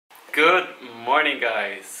Good morning,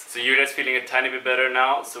 guys. So you're just feeling a tiny bit better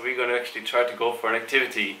now, so we're going to actually try to go for an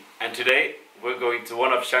activity. And today we're going to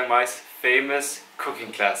one of Chiang Mai's famous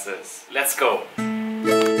cooking classes. Let's go!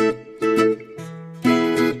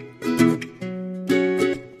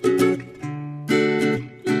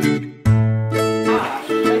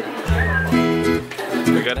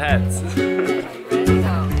 We got hats.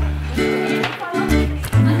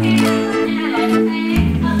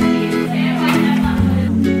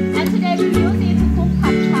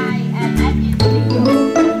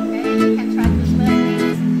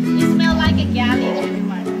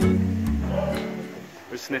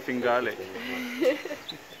 Sniffing garlic.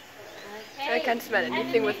 I can't smell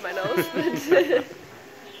anything with my nose, but it's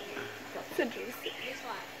interesting.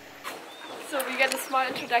 So we get a small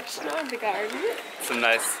introduction on the garden. Some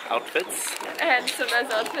nice outfits. And some nice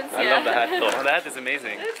outfits, I love the hat though. The hat is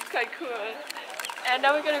amazing. It's quite cool. And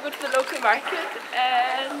now we're gonna go to the local market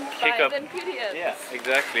and buy the ingredients. Yeah,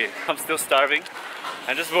 exactly. I'm still starving.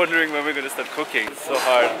 I'm just wondering when we're gonna start cooking. It's so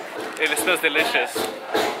hard. It smells delicious.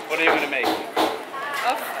 What are you gonna make?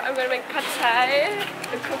 I'm gonna make pad thai,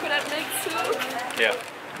 a coconut milk soup, yeah,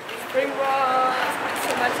 spring rolls,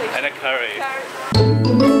 tomato, and a curry.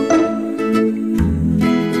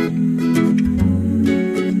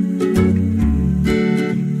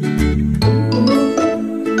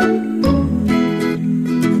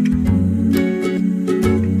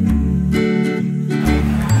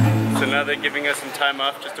 So now they're giving us some time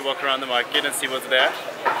off just to walk around the market and see what's there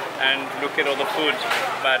and look at all the food.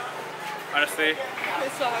 But honestly, we're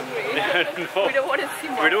so hungry. No, we don't want to see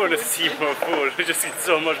more. We don't want to see more food. We just get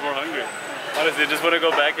so much more hungry. Honestly, I just want to go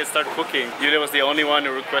back and start cooking. Yulia was the only one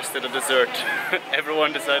who requested a dessert.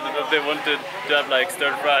 Everyone decided that they wanted to have like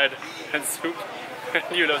stir fried and soup. And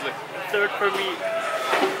Yulia was like, dessert for me.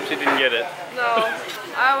 She didn't get it. No,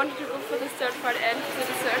 I wanted to go for the stir fried and the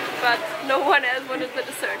dessert, but no one else wanted the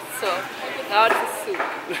dessert. So now it's a soup.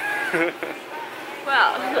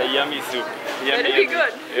 Well, a yummy soup. Better be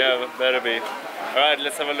good. Yeah, better be. Alright,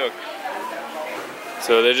 let's have a look.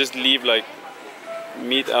 So they just leave like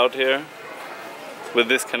meat out here with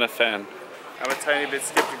this kind of fan. I'm a tiny bit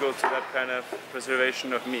skeptical to that kind of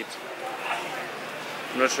preservation of meat.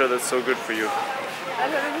 I'm not sure that's so good for you. I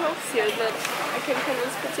have in hopes here that I can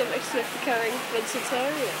convince Peter actually of becoming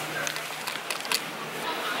vegetarian.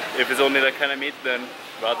 If it's only that kind of meat, then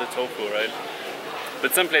rather tofu, right?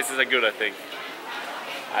 But some places are good, I think.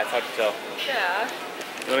 It's hard to tell. Yeah.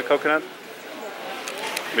 You want a coconut?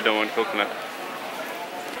 We don't want coconut.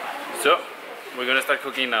 So, we're gonna start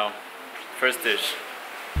cooking now. First dish.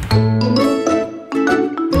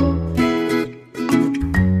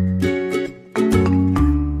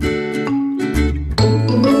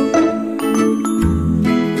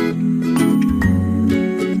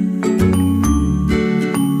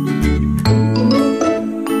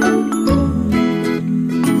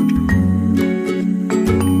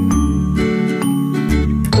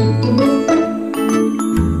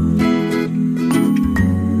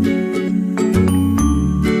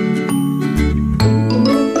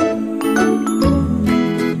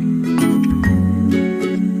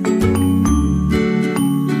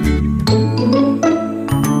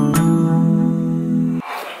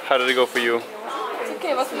 How did it go for you? It's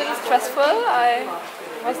okay, it was a little stressful. I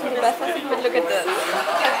wasn't the best, but look at this.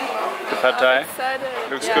 The pad thai?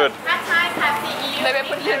 Looks good. Maybe I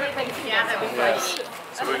put a little bit together.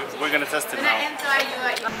 So we're gonna test it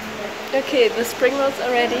now. Okay, the spring rolls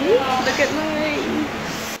are ready. Look at mine.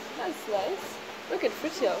 That's nice. Look at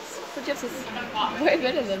Fritjof's. Fritjof's is way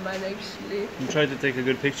better than mine actually. I'm trying to take a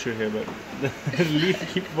good picture here, but the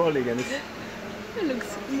leaf keeps falling and it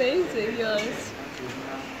looks amazing, guys.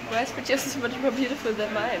 My Fritjof's is much more beautiful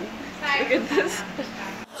than mine. Look at this.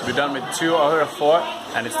 So we're done with 2 out of 4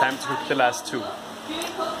 and it's time to cook the last 2.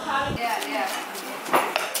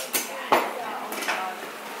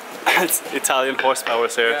 It's Italian horsepower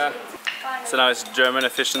here. Yeah. So now it's German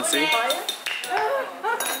efficiency.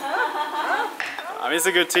 I mean, it's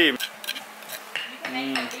a good team.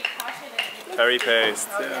 Curry paste,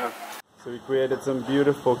 yeah. So we created some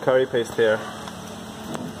beautiful curry paste here.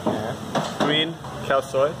 Yeah. Green, khao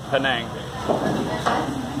soi, Penang.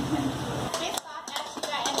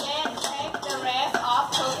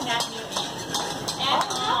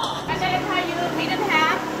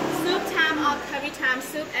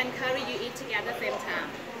 Soup and curry you eat together same time.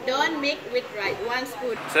 Don't mix with rice, 1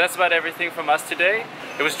 spoon. So that's about everything from us today.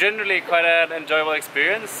 It was generally quite an enjoyable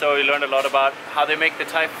experience, so we learned a lot about how they make the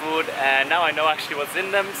Thai food, and now I know actually what's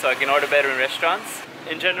in them, so I can order better in restaurants.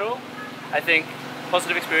 In general, I think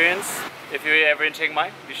positive experience. If you're ever in Chiang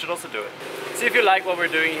Mai, you should also do it. See if you like what we're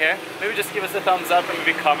doing here. Maybe just give us a thumbs up and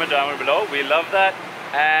maybe comment down below. We love that.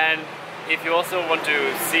 And if you also want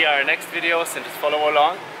to see our next videos and just follow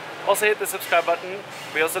along, also hit the subscribe button.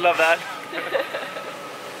 We also love that.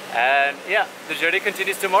 And yeah, the journey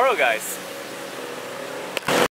continues tomorrow, guys.